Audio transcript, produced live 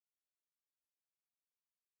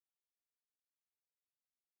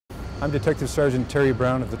I'm Detective Sergeant Terry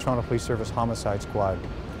Browne of the Toronto Police Service Homicide Squad.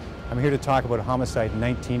 I'm here to talk about Homicide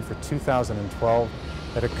 19 for 2012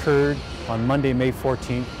 that occurred on Monday, May 14th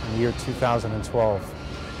in the year 2012.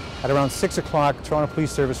 At around 6 o'clock, Toronto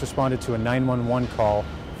Police Service responded to a 911 call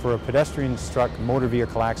for a pedestrian-struck motor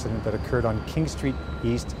vehicle accident that occurred on King Street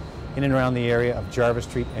East in and around the area of Jarvis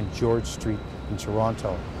Street and George Street in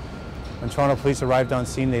Toronto. When Toronto Police arrived on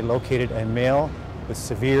scene, they located a male with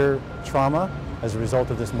severe trauma as a result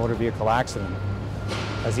of this motor vehicle accident.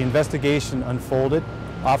 As the investigation unfolded,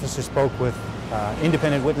 officers spoke with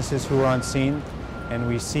independent witnesses who were on scene, and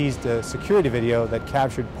we seized a security video that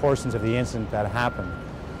captured portions of the incident that happened.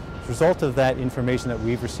 As a result of that information that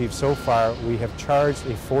we've received so far, we have charged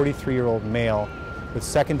a 43-year-old male with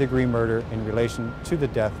second-degree murder in relation to the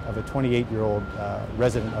death of a 28-year-old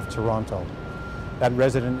resident of Toronto. That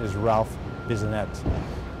resident is Ralph Bissonnette.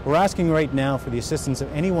 We're asking right now for the assistance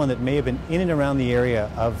of anyone that may have been in and around the area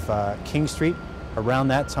of King Street around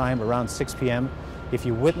that time, around 6 p.m. If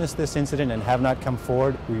you witnessed this incident and have not come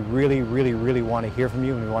forward, we really want to hear from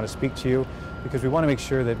you, and we want to speak to you because we want to make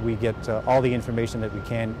sure that we get all the information that we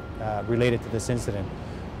can related to this incident.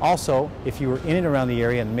 Also, if you were in and around the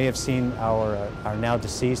area and may have seen our now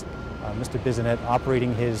deceased Mr. Bissonnette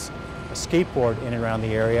operating his skateboard in and around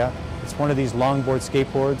the area. It's one of these longboard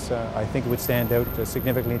skateboards. I think it would stand out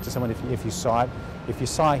significantly to someone if you saw it. If you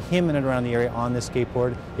saw him in and around the area on this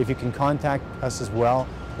skateboard, if you can contact us as well.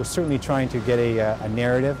 We're certainly trying to get a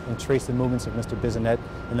narrative and trace the movements of Mr. Bissonnette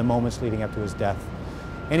in the moments leading up to his death.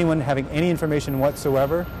 Anyone having any information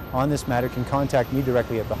whatsoever on this matter can contact me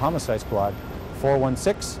directly at the Homicide Squad,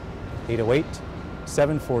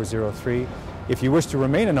 416-808-7403. If you wish to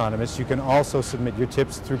remain anonymous, you can also submit your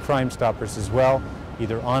tips through Crime Stoppers as well,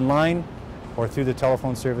 either online or through the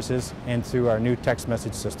telephone services and through our new text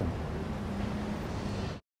message system.